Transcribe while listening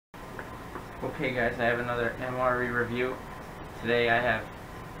Okay guys, I have another MRE review. Today I have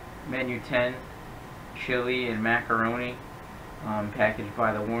menu 10 chili and macaroni, packaged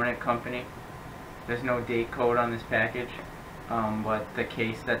by the Warnick company. There's no date code on this package, but the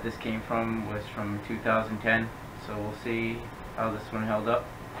case that this came from was from 2010, so we'll see how this one held up.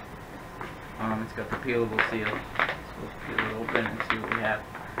 It's got the peelable seal, so let's peel it open and see what we have.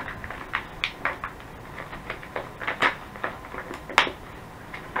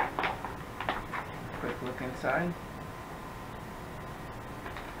 Quick look inside.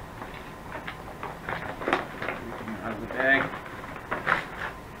 Everything out of the bag.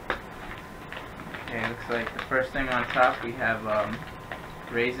 Okay, looks like the first thing on top we have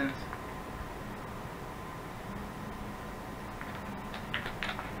raisins.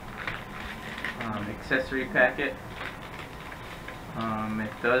 Accessory packet.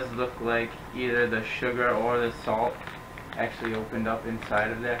 It does look like either the sugar or the salt actually opened up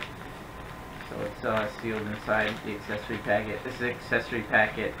inside of there. So it's sealed inside the accessory packet. This is accessory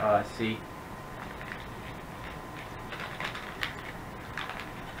packet C.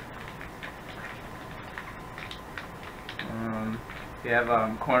 We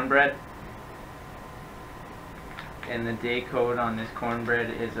have cornbread, and the day code on this cornbread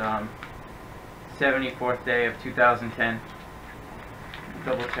is 74th day of 2010.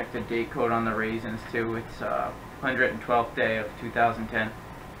 Double check the date code on the raisins too. It's 112th day of 2010.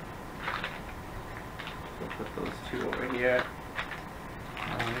 So put those two over here.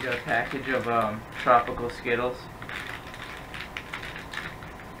 We got a package of tropical Skittles.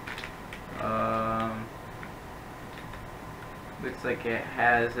 Looks like it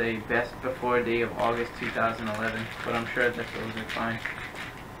has a best before date of August 2011, but I'm sure that those are fine.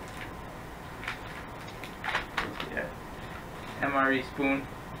 Yeah. MRE spoon.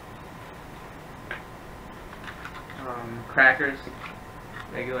 Crackers,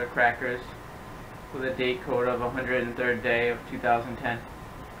 regular crackers, with a date code of 103rd day of 2010.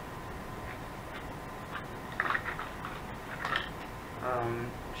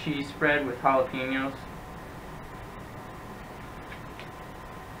 Cheese spread with jalapenos.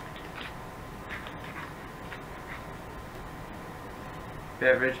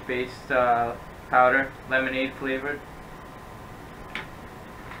 Beverage-based powder, lemonade flavored.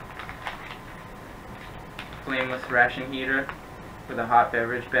 Flameless ration heater with a hot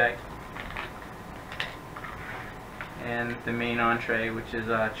beverage bag. And the main entree, which is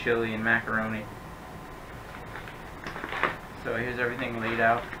chili and macaroni. So here's everything laid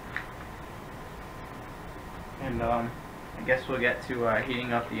out. And I guess we'll get to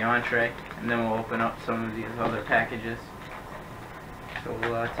heating up the entree, and then we'll open up some of these other packages. So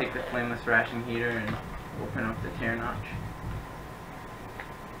we'll take the flameless ration heater and open up the tear notch.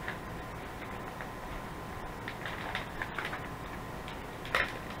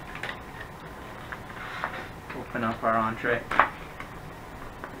 Open up our entree.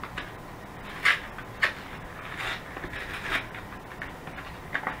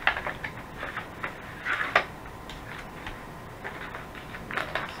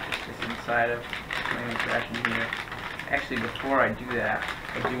 Stick this inside of the flameless ration heater. Actually, before I do that,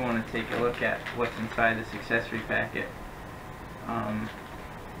 I do want to take a look at what's inside this accessory packet.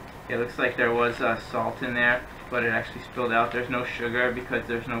 It looks like there was salt in there, but it actually spilled out. There's no sugar because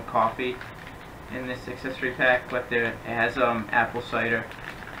there's no coffee in this accessory pack, but it has apple cider.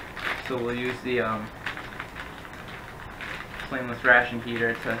 So we'll use the flameless ration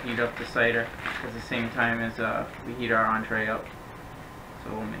heater to heat up the cider at the same time as we heat our entree up.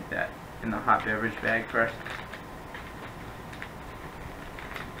 So we'll make that in the hot beverage bag first.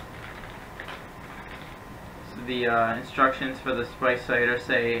 The instructions for the spiced cider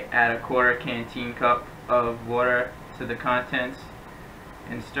say add a quarter canteen cup of water to the contents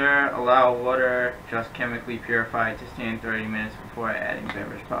and stir. Allow water just chemically purified to stand 30 minutes before adding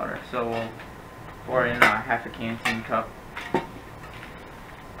beverage powder. So we'll pour in half a canteen cup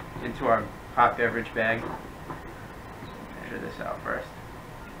into our hot beverage bag. Measure this out first.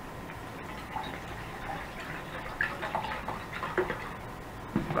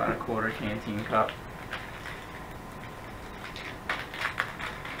 About a quarter canteen cup.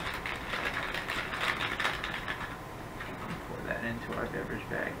 Into our beverage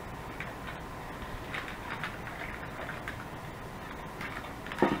bag.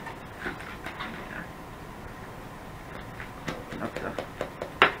 Open up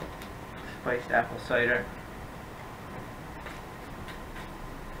the spiced apple cider.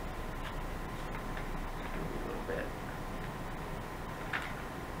 A little bit.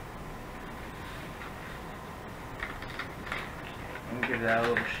 And give that a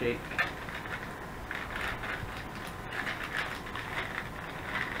little shake.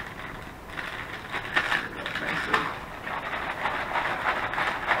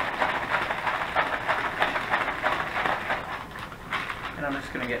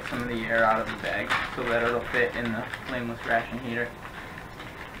 get some of the air out of the bag so that it'll fit in the flameless ration heater.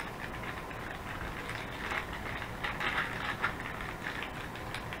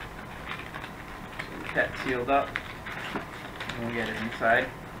 So get that sealed up, and we'll get it inside,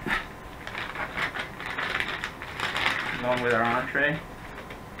 along with our entree.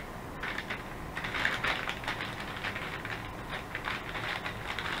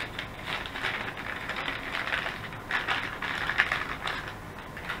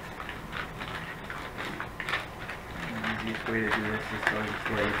 The easiest way to do this is to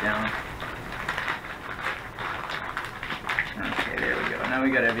just lay it down. Okay, there we go. Now we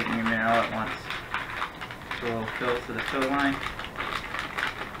got everything in there all at once. So we'll fill to the fill line.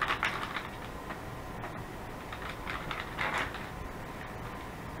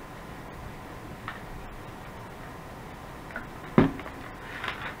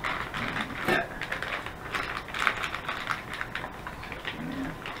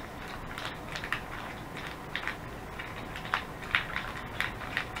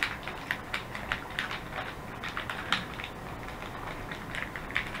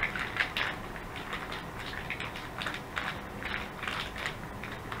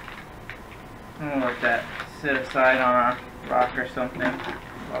 I'm going to let that sit aside on a rock or something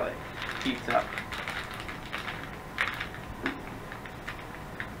while it heats up.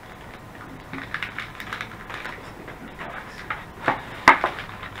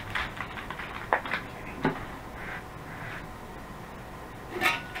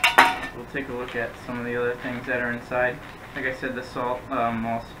 We'll take a look at some of the other things that are inside. Like I said, the salt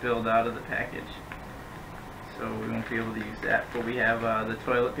all spilled out of the package, so we won't be able to use that. But we have the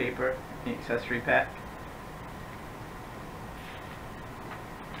toilet paper, the accessory pack,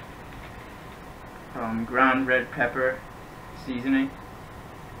 ground red pepper seasoning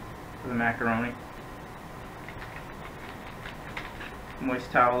for the macaroni, moist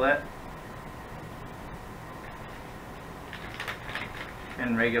towelette,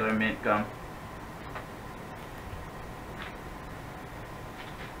 and regular mint gum.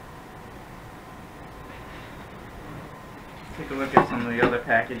 Take a look at some of the other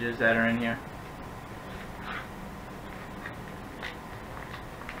packages that are in here.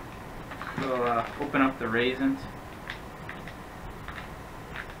 We'll open up the raisins.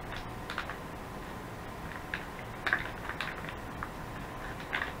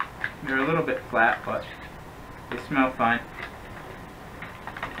 They're a little bit flat, but they smell fine.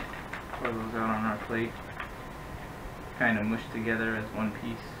 Pour those out on our plate. Kind of mushed together as one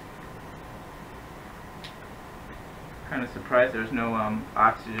piece. Kind of surprised there's no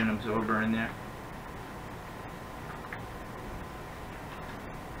oxygen absorber in there.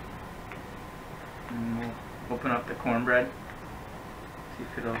 And we'll open up the cornbread, see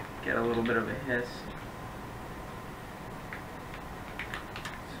if it'll get a little bit of a hiss.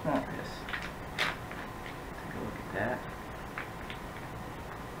 Small hiss. Take a look at that.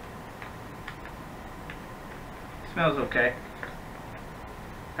 Smells okay.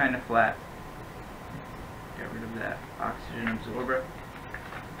 Kind of flat. Get rid of that oxygen absorber.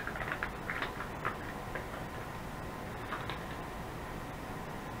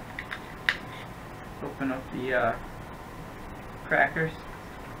 Open up the crackers.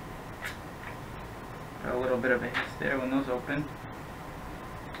 Got a little bit of a hiss there when those open.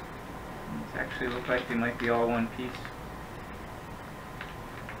 These actually look like they might be all one piece.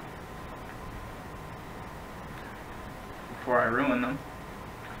 Before I ruin them.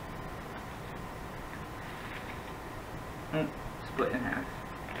 Oh, split in half.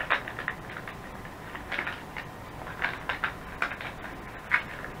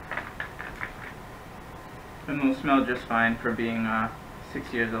 And they'll smell just fine for being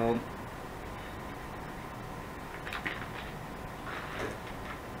 6 years old.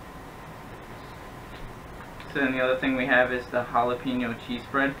 So then the other thing we have is the jalapeno cheese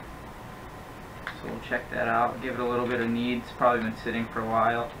spread. So we'll check that out, give it a little bit of knead. It's probably been sitting for a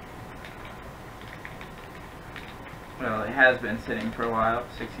while. Well, it has been sitting for a while,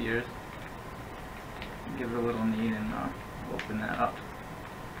 6 years. Give it a little knead and open that up.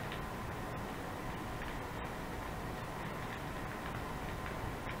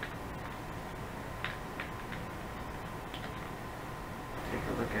 Take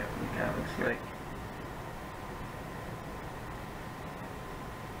a look at what that looks like.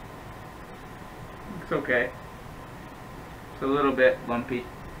 Looks okay. It's a little bit lumpy,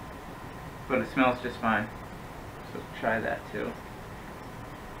 but it smells just fine. So try that too.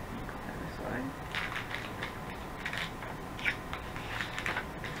 Put that aside.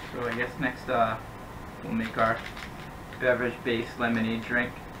 So I guess next we'll make our beverage-based lemonade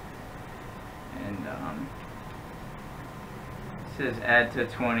drink and says add to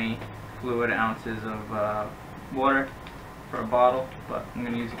 20 fluid ounces of water for a bottle, but I'm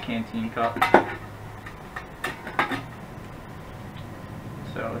going to use a canteen cup.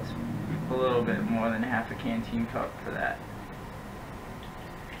 So it's a little bit more than half a canteen cup for that.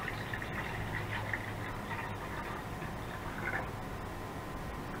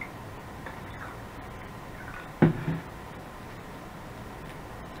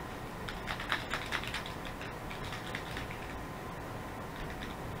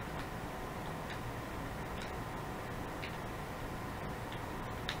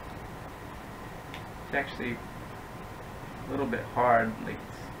 It's actually a little bit hard, like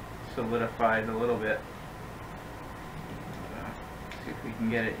it's solidified a little bit. See if we can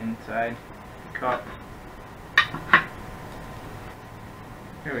get it inside the cup.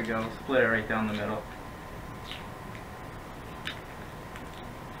 Here we go, split it right down the middle.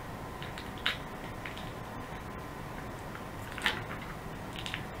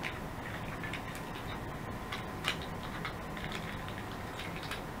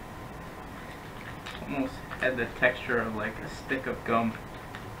 Almost had the texture of like a stick of gum,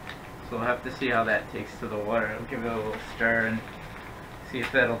 so we'll have to see how that takes to the water. I'll give it a little stir and see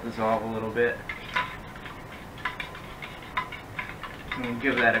if that'll dissolve a little bit, and we'll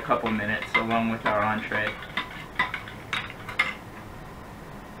give that a couple minutes along with our entree.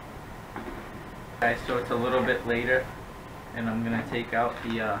 Okay, so it's a little bit later and I'm going to take out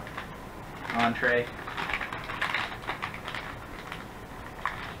the entree.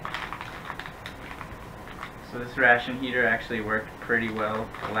 So this ration heater actually worked pretty well.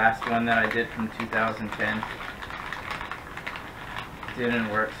 The last one that I did from 2010 didn't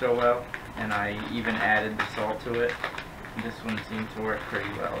work so well, and I even added the salt to it. This one seemed to work pretty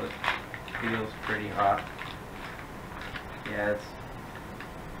well. It feels pretty hot. Yeah,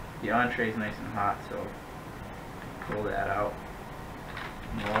 the entree is nice and hot, so pull that out.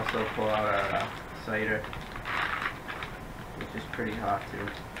 And we'll also pull out our cider, which is pretty hot too.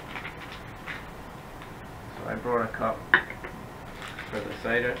 So I brought a cup for the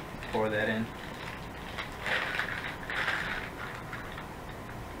cider, pour that in.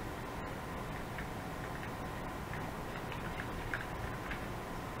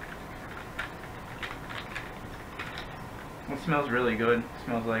 It smells really good. It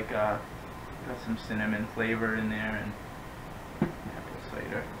smells like got some cinnamon flavor in there and apple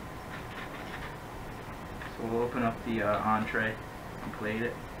cider. So we'll open up the entree and plate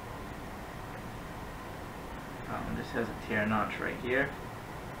it. This has a tear notch right here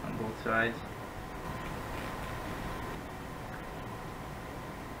on both sides.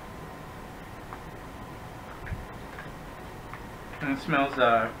 And it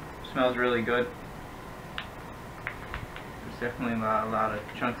smells really good. There's definitely a lot of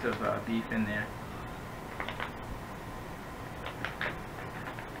chunks of beef in there.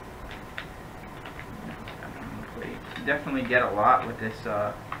 You definitely get a lot with this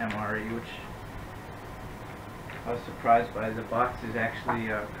MRE, which I was surprised by. The box is actually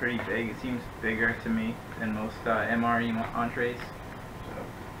pretty big. It seems bigger to me than most MRE entrees, so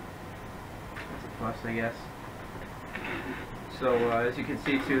that's a plus, I guess. So as you can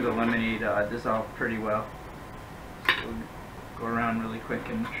see too, the lemonade dissolved pretty well. So we'll go around really quick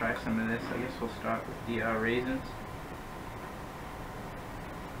and try some of this. I guess we'll start with the raisins.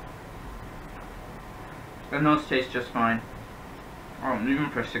 And those taste just fine.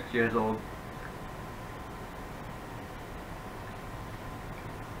 Even for 6 years old.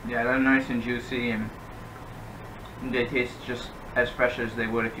 Yeah, they're nice and juicy, and they taste just as fresh as they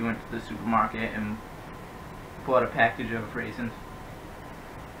would if you went to the supermarket and bought a package of raisins.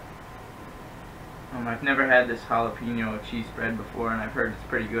 I've never had this jalapeno cheese spread before, and I've heard it's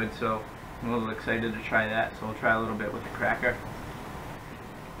pretty good, so I'm a little excited to try that. So I'll try a little bit with the cracker.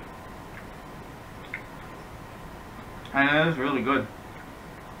 And that is really good.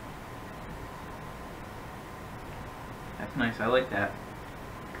 That's nice, I like that.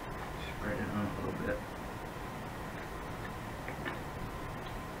 Spread it on a little bit.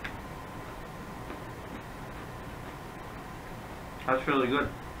 That's really good.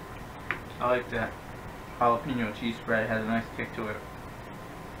 I like that. Jalapeno cheese spread has a nice kick to it.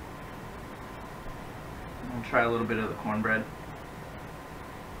 I'll try a little bit of the cornbread.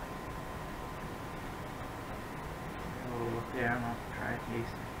 A little look there, and I'll try a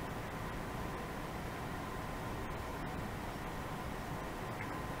taste.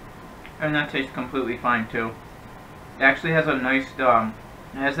 And that tastes completely fine too. It actually has a nice, it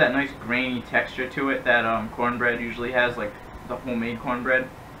has that nice grainy texture to it that cornbread usually has, like the homemade cornbread.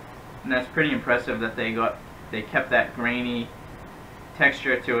 And that's pretty impressive that they kept that grainy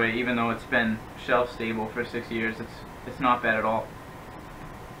texture to it, even though it's been shelf stable for 6 years. It's not bad at all.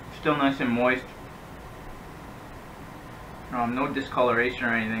 Still nice and moist. No discoloration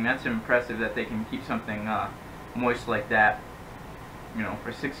or anything. That's impressive that they can keep something moist like that, you know,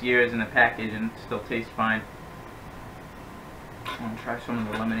 for 6 years in the package and still tastes fine. I'm gonna try some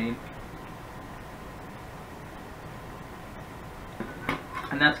of the lemonade.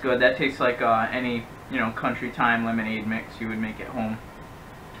 And that's good. That tastes like any, you know, country time lemonade mix you would make at home.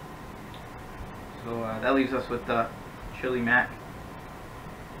 So that leaves us with the chili mac.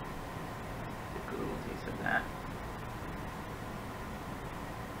 Take a little taste of that.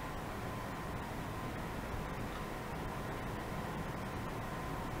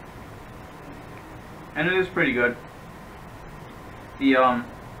 And it is pretty good. The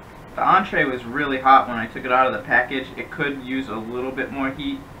entree was really hot when I took it out of the package. It could use a little bit more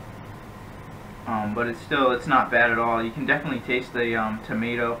heat, but it's not bad at all. You can definitely taste the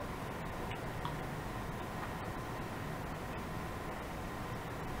tomato.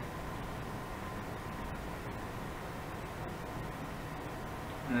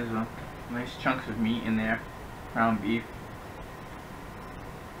 And there's a nice chunks of meat in there, ground beef.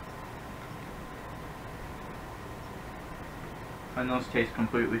 And those taste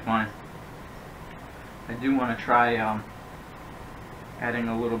completely fine. I do want to try adding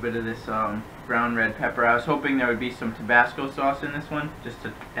a little bit of this ground red pepper. I was hoping there would be some Tabasco sauce in this one, just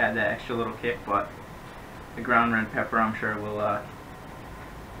to add that extra little kick, but the ground red pepper I'm sure will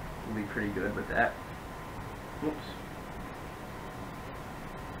be pretty good with that. Whoops.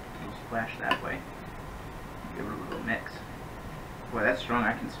 We'll splash that way. Give it a little mix. Boy, that's strong.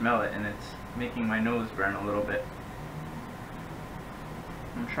 I can smell it, and it's making my nose burn a little bit.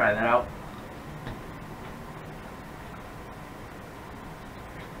 I'm gonna try that out.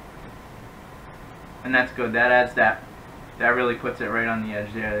 And that's good. That adds that really puts it right on the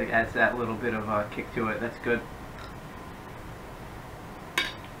edge there. It adds that little bit of a kick to it. That's good.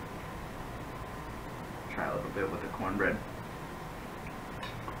 Try a little bit with the cornbread.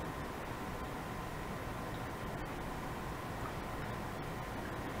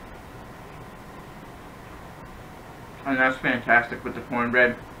 And that's fantastic with the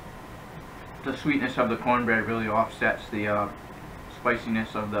cornbread. The sweetness of the cornbread really offsets the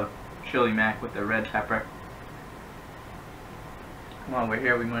spiciness of the chili mac with the red pepper. While we're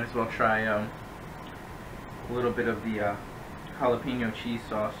here, we might as well try a little bit of the jalapeno cheese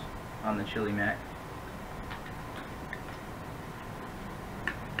sauce on the chili mac.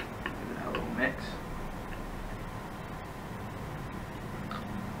 Give it a little mix.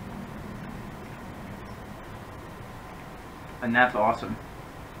 And that's awesome.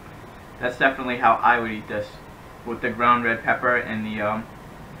 That's definitely how I would eat this, with the ground red pepper and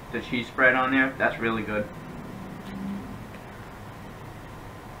the cheese spread on there. That's really good.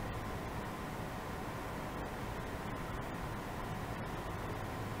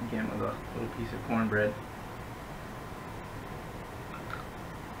 Again, with a little piece of cornbread.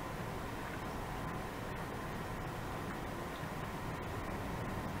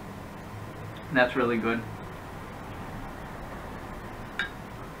 And that's really good.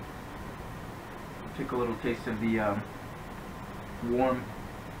 Take a little taste of the warm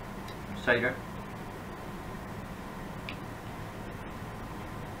cider,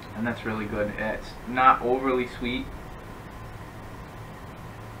 and that's really good. It's not overly sweet.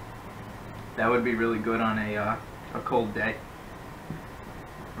 That would be really good on a cold day.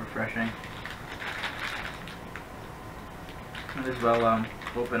 Refreshing. Might as well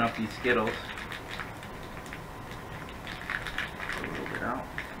open up these Skittles. A little bit out.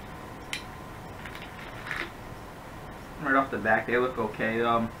 Right off the back, they look okay.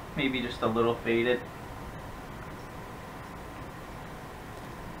 Maybe just a little faded.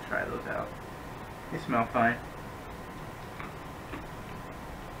 Try those out. They smell fine.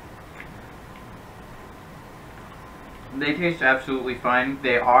 They taste absolutely fine.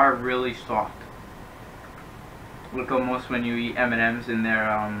 They are really soft. Look almost when you eat M&Ms and they're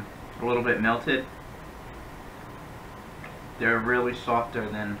a little bit melted. They're really softer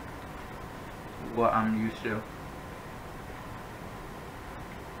than what I'm used to.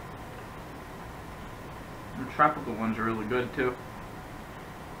 The tropical ones are really good too.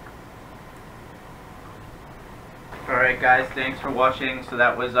 Alright guys, thanks for watching. So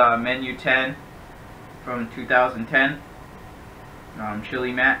that was menu 10 from 2010.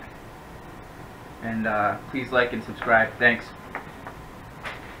 Chili mac. And please like and subscribe. Thanks.